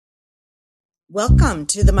Welcome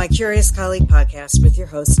to the My Curious Colleague podcast with your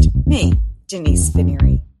host, me, Denise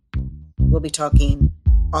Vinieri. We'll be talking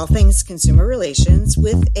all things consumer relations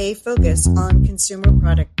with a focus on consumer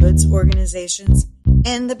product goods organizations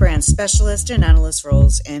and the brand specialist and analyst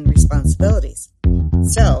roles and responsibilities.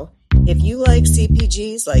 So, if you like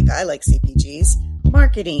CPGs like I like CPGs,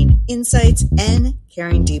 marketing, insights, and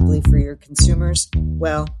caring deeply for your consumers,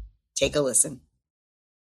 well, take a listen.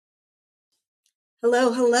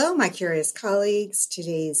 Hello, my curious colleagues.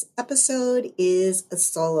 Today's episode is a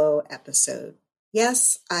solo episode.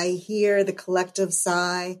 Yes, I hear the collective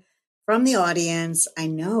sigh from the audience. I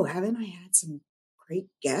know, haven't I had some great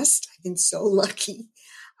guests? I've been so lucky.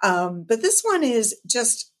 But this one is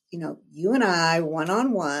just, you and I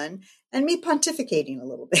one-on-one and me pontificating a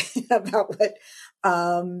little bit about what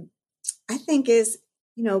I think is,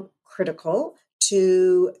 critical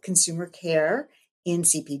to consumer care in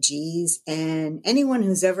CPGs, and anyone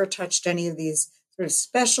who's ever touched any of these sort of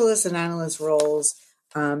specialists and analyst roles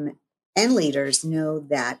and leaders know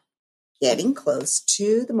that getting close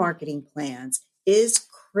to the marketing plans is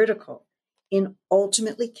critical in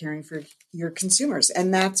ultimately caring for your consumers.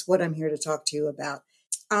 And that's what I'm here to talk to you about.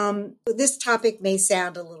 This topic may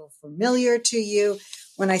sound a little familiar to you.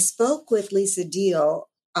 When I spoke with Lisa Deal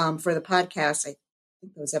for the podcast, I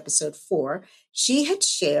think it was episode 4, she had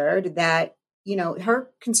shared that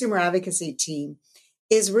her consumer advocacy team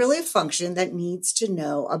is really a function that needs to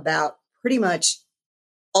know about pretty much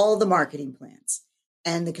all the marketing plans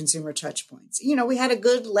and the consumer touch points. We had a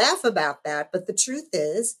good laugh about that, but the truth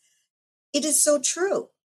is, it is so true.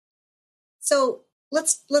 So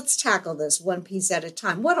let's tackle this one piece at a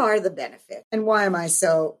time. What are the benefits, and why am I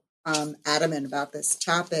so adamant about this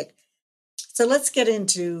topic? So let's get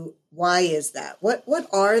into why is that? What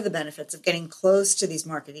are the benefits of getting close to these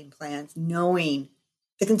marketing plans, knowing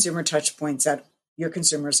the consumer touch points that your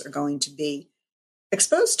consumers are going to be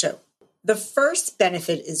exposed to? The first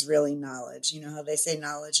benefit is really knowledge. You know how they say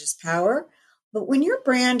knowledge is power? But when your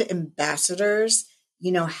brand ambassadors,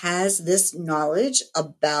 has this knowledge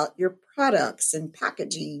about your products and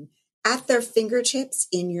packaging at their fingertips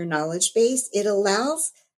in your knowledge base, it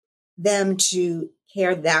allows them to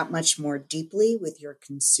care that much more deeply with your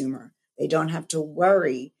consumer. They don't have to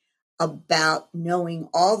worry about knowing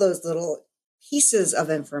all those little pieces of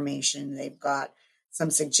information. They've got some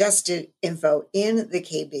suggested info in the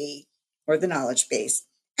KB or the knowledge base,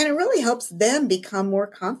 and it really helps them become more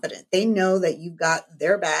confident. They know that you've got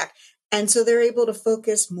their back, and so they're able to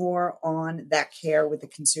focus more on that care with the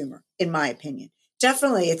consumer, in my opinion.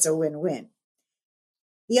 Definitely, it's a win-win.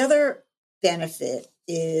 The other benefit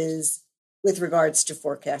is with regards to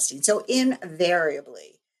forecasting. So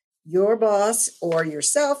invariably, your boss or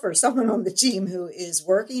yourself or someone on the team who is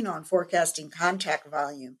working on forecasting contact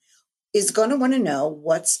volume is going to want to know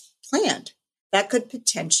what's planned. That could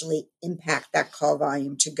potentially impact that call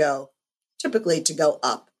volume to go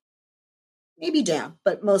up, maybe down,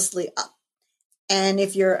 but mostly up. And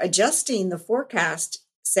if you're adjusting the forecast,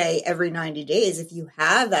 say every 90 days, if you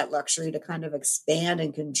have that luxury to kind of expand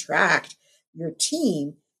and contract your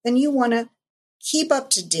team, then you want to keep up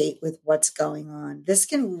to date with what's going on. This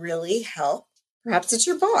can really help. Perhaps it's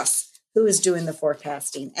your boss who is doing the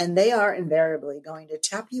forecasting, and they are invariably going to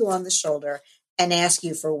tap you on the shoulder and ask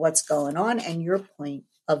you for what's going on and your point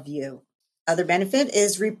of view. Other benefit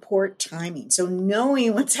is report timing. So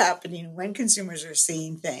knowing what's happening when consumers are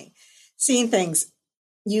seeing things,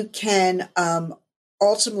 you can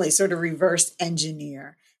ultimately sort of reverse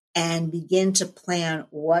engineer and begin to plan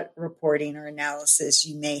what reporting or analysis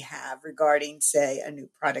you may have regarding, say, a new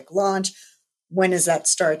product launch. When does that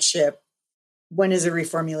start ship? When is a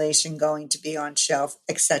reformulation going to be on shelf,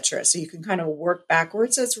 etc. So you can kind of work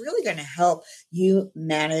backwards. So it's really going to help you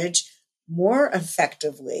manage more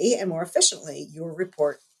effectively and more efficiently your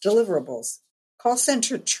report deliverables. Call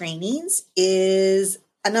center trainings is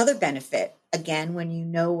another benefit. Again, when you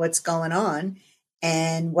know what's going on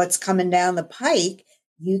and what's coming down the pike,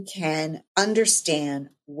 you can understand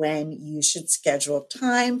when you should schedule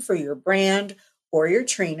time for your brand or your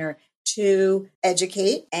trainer to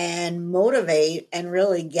educate and motivate and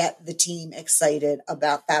really get the team excited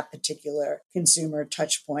about that particular consumer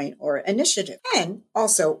touch point or initiative. And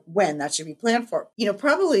also when that should be planned for.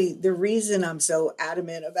 Probably the reason I'm so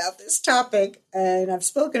adamant about this topic, and I've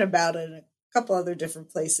spoken about it in a couple other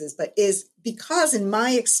different places, but is because in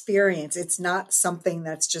my experience, it's not something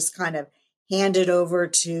that's just kind of handed over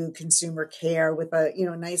to consumer care with a,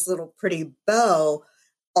 nice little pretty bow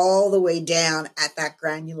all the way down at that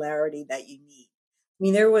granularity that you need. I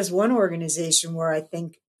mean, there was one organization where I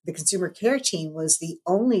think the consumer care team was the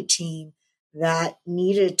only team that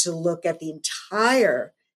needed to look at the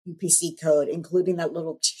entire UPC code, including that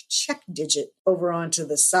little check digit over onto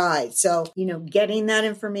the side. So, getting that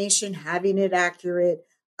information, having it accurate,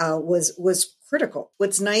 was critical.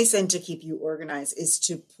 What's nice and to keep you organized is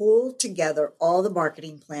to pull together all the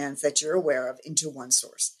marketing plans that you're aware of into one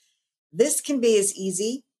source. This can be as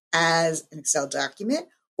easy as an Excel document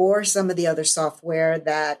or some of the other software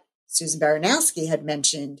that Susan Baranowski had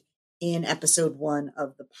mentioned in episode 1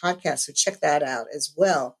 of the podcast. So check that out as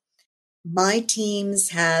well. My teams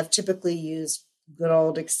have typically used good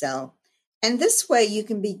old Excel. And this way you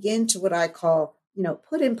can begin to what I call,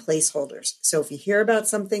 put in placeholders. So if you hear about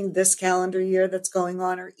something this calendar year that's going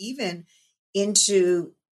on, or even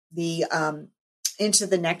into the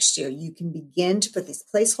next year, you can begin to put these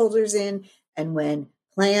placeholders in. And when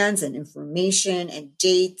plans and information and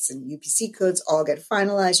dates and UPC codes all get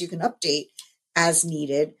finalized, you can update as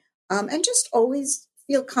needed, and just always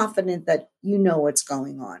feel confident that you know what's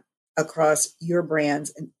going on across your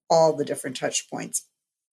brands and all the different touch points.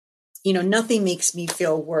 Nothing makes me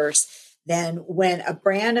feel worse than when a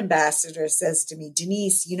brand ambassador says to me,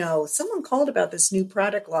 Denise, someone called about this new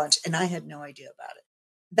product launch and I had no idea about it.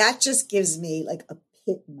 That just gives me like a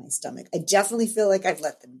pit in my stomach. I definitely feel like I've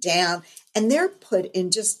let them down, and they're put in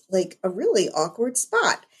just like a really awkward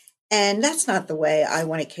spot. And that's not the way I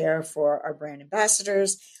want to care for our brand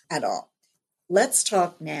ambassadors at all. Let's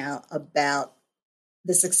talk now about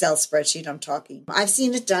this Excel spreadsheet I'm talking. I've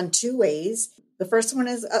seen it done 2 ways. The first one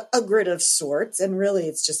is a grid of sorts, and really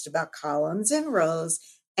it's just about columns and rows,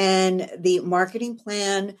 and the marketing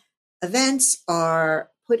plan events are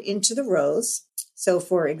put into the rows. So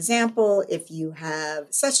for example, if you have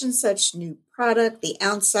such and such new product, the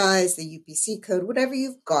ounce size, the UPC code, whatever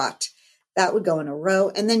you've got, that would go in a row.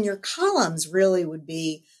 And then your columns really would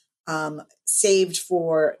be saved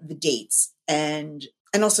for the dates and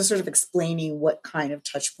also sort of explaining what kind of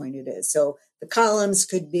touch point it is. So the columns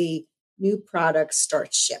could be new product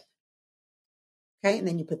start ship. Okay. And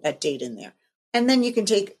then you put that date in there. And then you can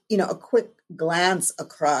take, a quick glance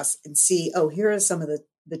across and see, here are some of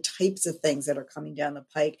the types of things that are coming down the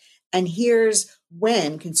pike. And here's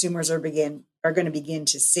when consumers are going to begin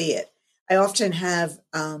to see it. I often have,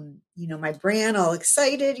 my brand all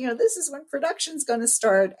excited, this is when production's going to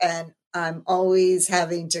start. And I'm always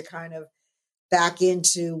having to kind of back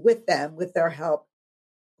into with their help.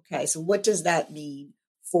 Okay. So what does that mean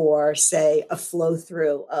for, say, a flow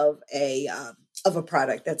through of a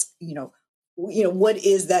product that's, what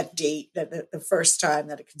is that date that the first time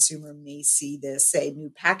that a consumer may see this, say, new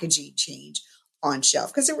packaging change on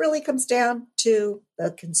shelf? Because it really comes down to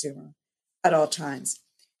the consumer at all times.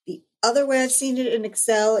 The other way I've seen it in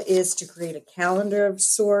Excel is to create a calendar of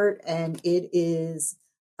sort, and it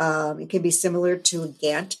can be similar to a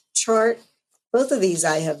Gantt chart. Both of these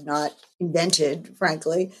I have not invented,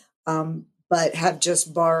 frankly, but have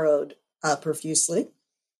just borrowed profusely.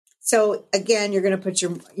 So again, you're going to put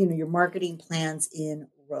your marketing plans in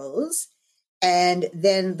rows, and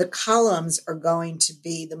then the columns are going to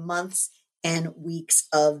be the months and weeks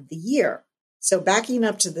of the year. So backing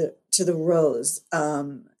up to the rows,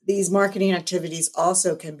 these marketing activities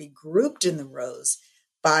also can be grouped in the rows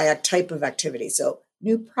by a type of activity. So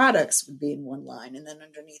new products would be in one line, and then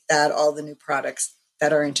underneath that, all the new products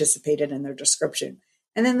that are anticipated in their description.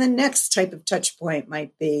 And then the next type of touch point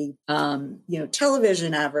might be,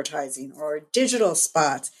 television advertising or digital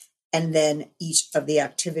spots, and then each of the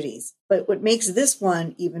activities. But what makes this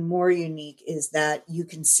one even more unique is that you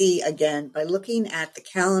can see, again, by looking at the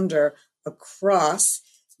calendar across,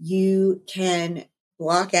 you can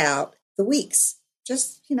block out the weeks.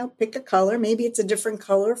 Just, pick a color. Maybe it's a different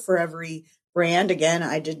color for every brand. Again,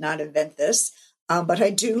 I did not invent this, but I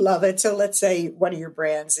do love it. So let's say one of your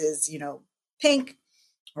brands is, pink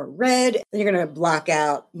or red, then you're going to block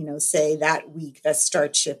out, say that week that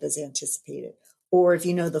start ship is anticipated. Or if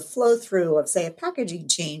you know the flow through of, say, a packaging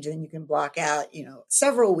change, then you can block out,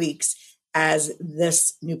 several weeks as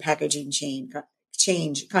this new packaging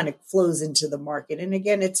change kind of flows into the market. And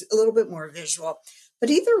again, it's a little bit more visual. But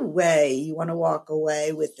either way, you want to walk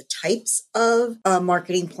away with the types of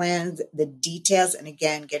marketing plans, the details, and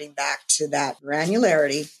again, getting back to that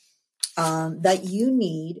granularity that you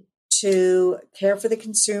need to care for the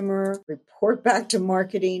consumer, report back to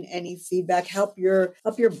marketing any feedback, help your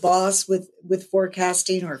boss with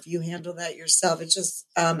forecasting, or if you handle that yourself. It's just,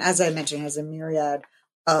 as I mentioned, has a myriad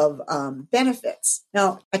of benefits.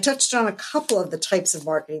 Now, I touched on a couple of the types of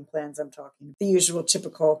marketing plans I'm talking, the usual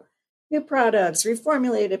typical new products,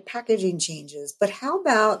 reformulated packaging changes. But how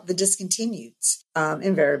about the discontinued?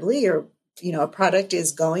 Invariably, a product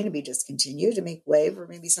is going to be discontinued to make way for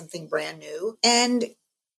maybe something brand new. And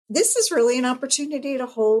this is really an opportunity to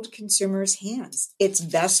hold consumers' hands. It's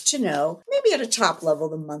best to know, maybe at a top level,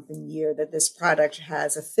 the month and year that this product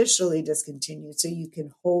has officially discontinued, so you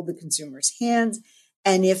can hold the consumer's hands.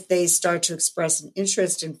 And if they start to express an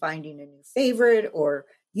interest in finding a new favorite, or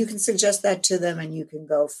you can suggest that to them and you can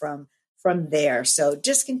go from there. So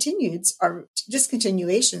discontinuations,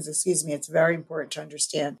 it's very important to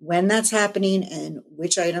understand when that's happening and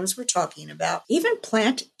which items we're talking about. Even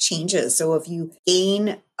plant changes. So if you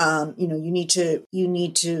gain, you need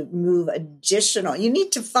to move additional, you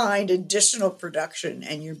need to find additional production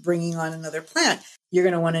and you're bringing on another plant. You're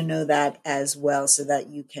going to want to know that as well so that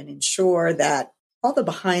you can ensure that all the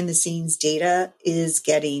behind the scenes data is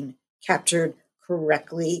getting captured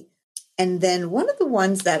correctly. And then one of the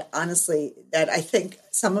ones that honestly, that I think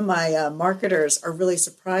some of my marketers are really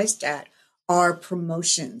surprised at are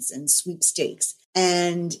promotions and sweepstakes.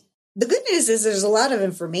 And the good news is there's a lot of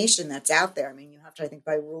information that's out there. I mean, you have to, I think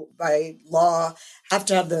by law, have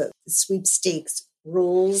to have the sweepstakes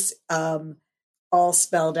rules all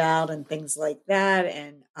spelled out and things like that.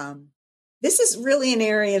 And this is really an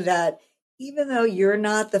area that even though you're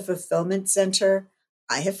not the fulfillment center,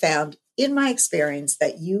 I have found in my experience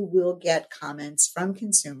that you will get comments from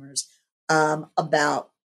consumers about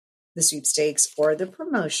the sweepstakes or the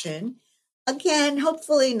promotion. Again,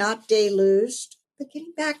 hopefully not deluged, but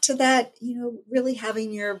getting back to that, really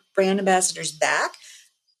having your brand ambassadors back.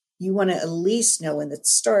 You want to at least know when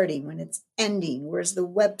it's starting, when it's ending, where's the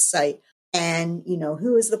website, and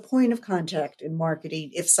who is the point of contact in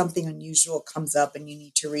marketing if something unusual comes up and you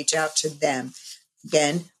need to reach out to them.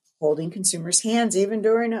 Again, holding consumers' hands even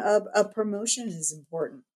during a promotion is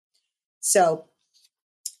important. So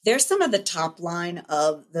there's some of the top line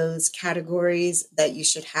of those categories that you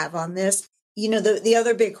should have on this. The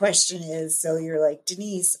other big question is, so you're like,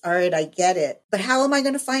 Denise, all right, I get it, but how am I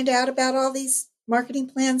going to find out about all these marketing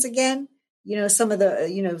plans again? Some of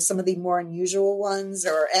the more unusual ones,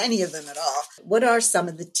 or any of them at all. What are some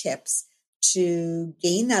of the tips to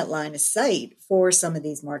gain that line of sight for some of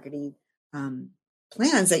these marketing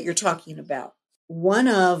plans that you're talking about? One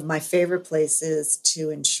of my favorite places to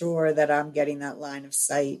ensure that I'm getting that line of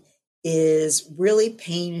sight is really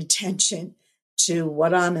paying attention to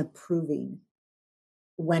what I'm approving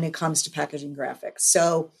when it comes to packaging graphics.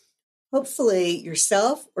 So hopefully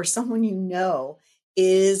yourself or someone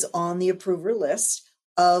is on the approver list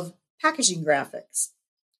of packaging graphics,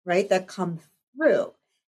 right, that come through.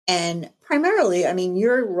 And primarily, I mean,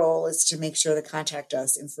 your role is to make sure the contact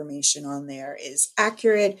us information on there is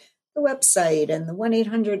accurate, the website and the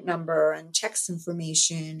 1-800 number and text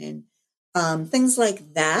information and things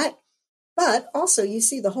like that. But also you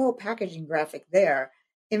see the whole packaging graphic there.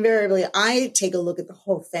 Invariably, I take a look at the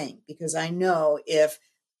whole thing because I know if,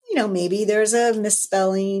 maybe there's a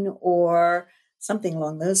misspelling or something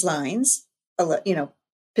along those lines,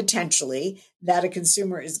 potentially that a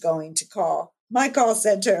consumer is going to call my call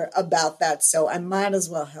center about that. So I might as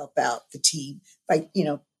well help out the team by,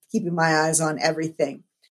 keeping my eyes on everything.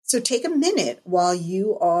 So take a minute while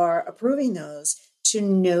you are approving those to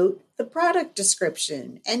note the product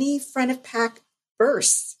description, any front of pack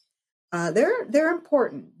bursts. They're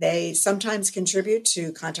important. They sometimes contribute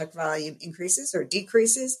to contact volume increases or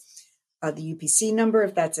decreases, the UPC number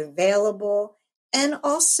if that's available. And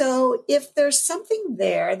also, if there's something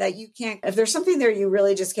there you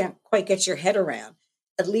really just can't quite get your head around,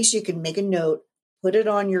 at least you can make a note, put it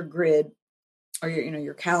on your grid or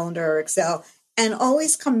your calendar or Excel, and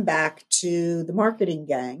always come back to the marketing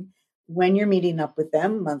gang when you're meeting up with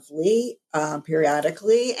them monthly,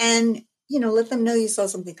 periodically, and let them know you saw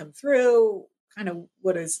something come through. Kind of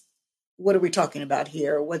what are we talking about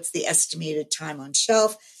here? What's the estimated time on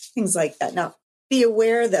shelf? Things like that. Now, be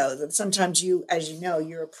aware, though, that sometimes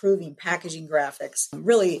you're approving packaging graphics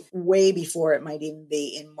really way before it might even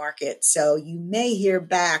be in market. So you may hear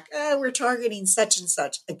back, we're targeting such and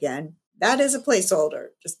such. Again, that is a placeholder.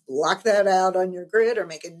 Just block that out on your grid or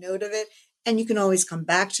make a note of it. And you can always come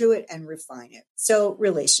back to it and refine it. So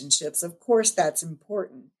relationships, of course, that's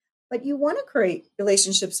important. But you want to create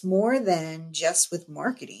relationships more than just with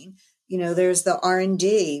marketing. There's the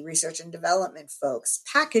R&D, research and development folks,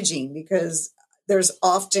 packaging, because there's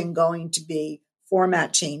often going to be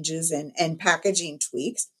format changes and packaging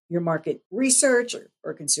tweaks, your market research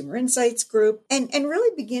or consumer insights group, and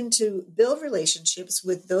really begin to build relationships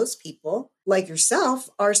with those people like yourself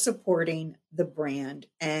are supporting the brand.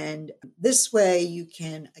 And this way you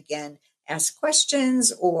can, again, ask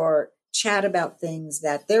questions or chat about things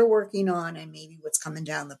that they're working on and maybe what's coming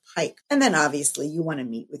down the pike. And then obviously you want to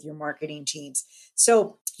meet with your marketing teams.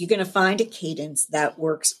 So you're going to find a cadence that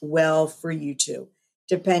works well for you two.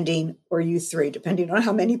 or you three, depending on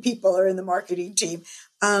how many people are in the marketing team.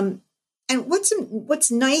 And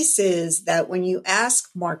what's nice is that when you ask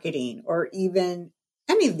marketing or even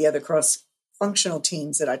any of the other cross-functional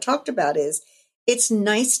teams that I talked about, is it's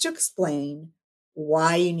nice to explain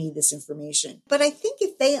why you need this information. But I think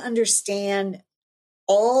if they understand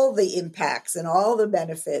all the impacts and all the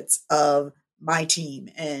benefits of my team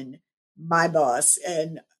and my boss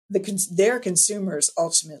and their consumers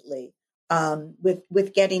ultimately,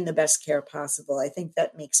 with getting the best care possible, I think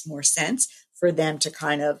that makes more sense for them to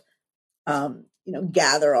kind of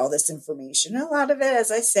gather all this information. A lot of it,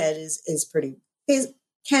 as I said,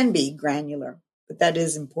 can be granular, but that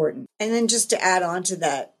is important. And then just to add on to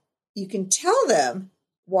that, you can tell them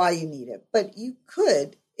why you need it, but you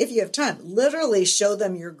could, if you have time, literally show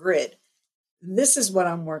them your grid. This is what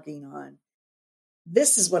I'm working on.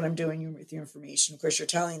 This is what I'm doing with your information. Of course, you're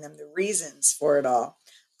telling them the reasons for it all.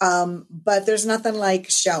 But there's nothing like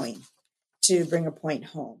showing to bring a point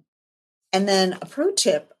home. And then a pro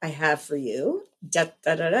tip I have for you,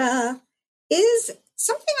 is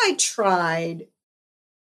something I tried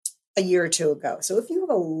a year or two ago. So if you have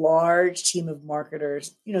a large team of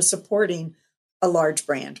marketers, supporting a large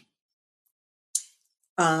brand,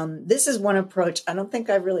 this is one approach. I don't think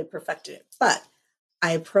I've really perfected it, but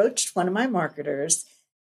I approached one of my marketers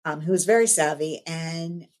who was very savvy,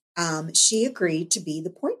 and she agreed to be the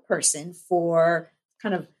point person for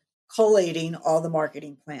kind of collating all the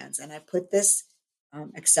marketing plans. And I put this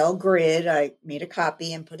Excel grid, I made a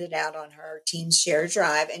copy and put it out on her team's shared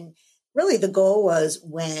drive. And really the goal was,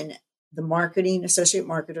 when the marketing associate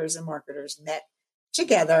marketers and marketers met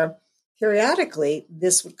together, periodically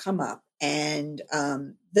this would come up. And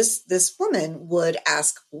this woman would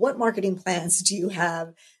ask, what marketing plans do you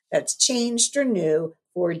have that's changed or new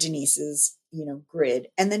for Denise's, grid?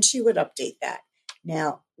 And then she would update that.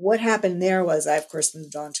 Now, what happened there was, I, of course,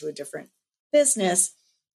 moved on to a different business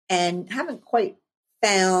and haven't quite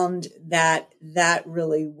found that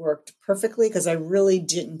really worked perfectly, because I really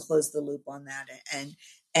didn't close the loop on that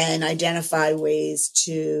and identify ways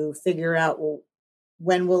to figure out,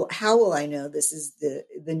 well, how will I know this is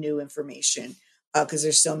the new information? Because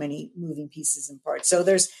there's so many moving pieces and parts. So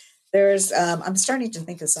there's I'm starting to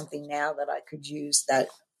think of something now that I could use that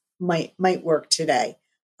might work today.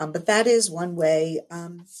 But that is one way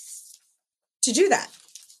to do that.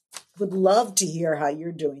 Would love to hear how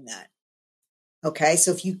you're doing that. Okay, so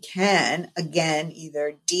if you can, again,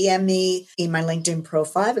 either DM me in my LinkedIn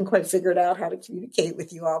profile. I haven't quite figured out how to communicate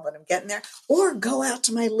with you all, but I'm getting there. Or go out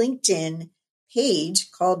to my LinkedIn page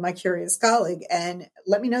called My Curious Colleague and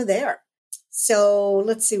let me know there. So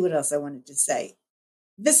let's see what else I wanted to say.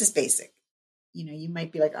 This is basic. You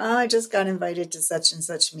might be like, oh, I just got invited to such and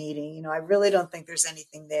such meeting. I really don't think there's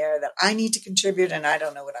anything there that I need to contribute, and I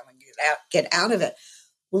don't know what I'm going to get out of it.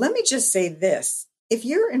 Well, let me just say this. If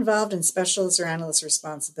you're involved in specialist or analyst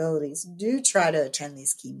responsibilities, do try to attend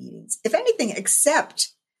these key meetings. If anything,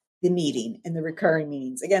 accept the meeting and the recurring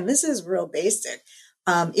meetings. Again, this is real basic.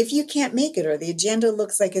 If you can't make it, or the agenda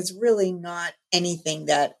looks like it's really not anything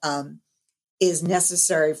that is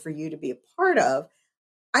necessary for you to be a part of,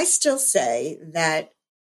 I still say that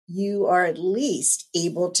you are at least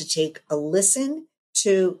able to take a listen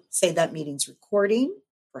to, say, that meeting's recording,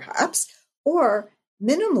 perhaps, or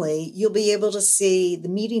minimally, you'll be able to see the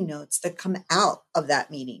meeting notes that come out of that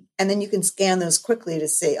meeting. And then you can scan those quickly to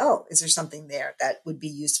say, oh, is there something there that would be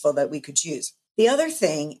useful that we could use? The other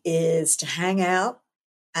thing is to hang out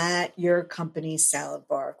at your company's salad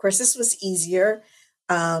bar. Of course, this was easier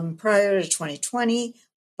prior to 2020,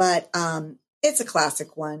 but it's a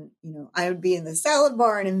classic one. I would be in the salad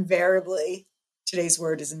bar, and invariably, today's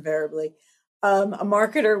word is invariably, a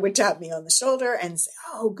marketer would tap me on the shoulder and say,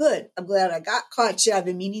 oh, good. I'm glad I got caught you. I've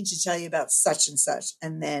been meaning to tell you about such and such.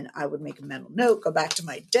 And then I would make a mental note, go back to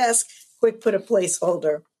my desk, quick put a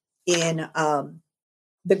placeholder in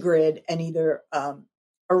the grid, and either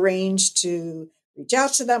arrange to reach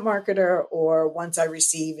out to that marketer, or once I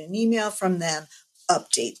receive an email from them,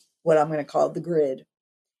 update what I'm going to call the grid.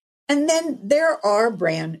 And then there are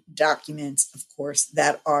brand documents, of course,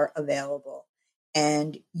 that are available,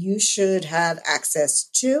 and you should have access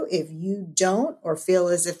to. If you don't, or feel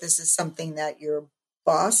as if this is something that your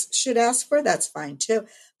boss should ask for, that's fine too.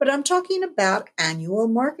 But I'm talking about annual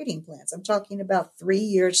marketing plans. I'm talking about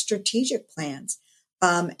 3-year strategic plans.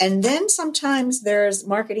 And then sometimes there's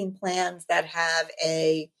marketing plans that have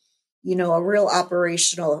a real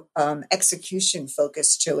operational execution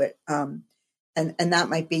focus to it. And that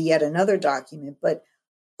might be yet another document. But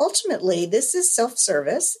ultimately, this is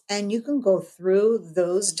self-service, and you can go through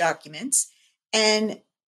those documents. And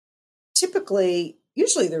typically,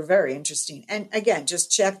 usually they're very interesting. And again,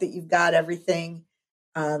 just check that you've got everything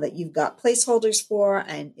that you've got placeholders for.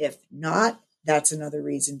 And if not, that's another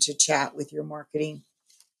reason to chat with your marketing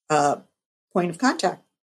point of contact.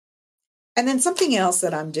 And then something else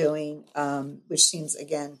that I'm doing, which seems,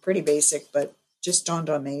 again, pretty basic, but just dawned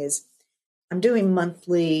on me, is I'm doing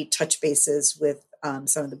monthly touch bases with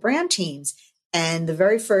some of the brand teams. And the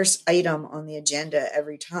very first item on the agenda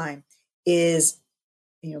every time is,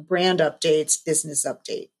 brand updates, business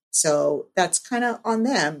update. So that's kind of on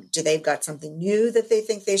them. Do they've got something new that they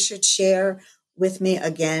think they should share with me?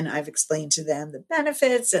 Again, I've explained to them the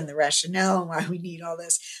benefits and the rationale and why we need all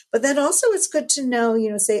this. But then also it's good to know,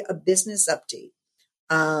 say a business update,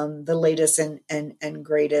 the latest and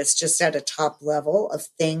greatest, just at a top level of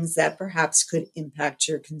things that perhaps could impact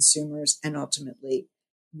your consumers and ultimately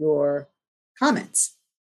your comments.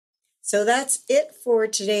 So that's it for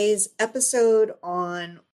today's episode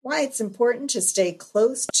on why it's important to stay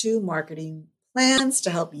close to marketing plans to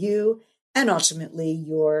help you and ultimately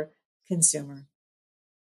your consumer.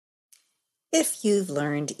 If you've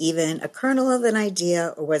learned even a kernel of an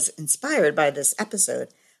idea or was inspired by this episode,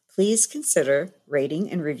 please consider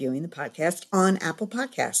rating and reviewing the podcast on Apple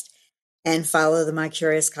Podcast and follow the My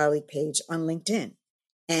Curious Colleague page on LinkedIn.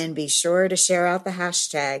 And be sure to share out the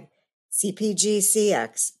hashtag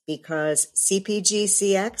CPGCX because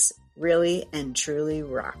CPGCX really and truly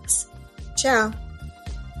rocks. Ciao.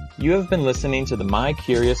 You have been listening to the My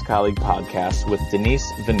Curious Colleague podcast with Denise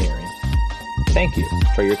Venneri. Thank you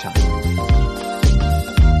for your time.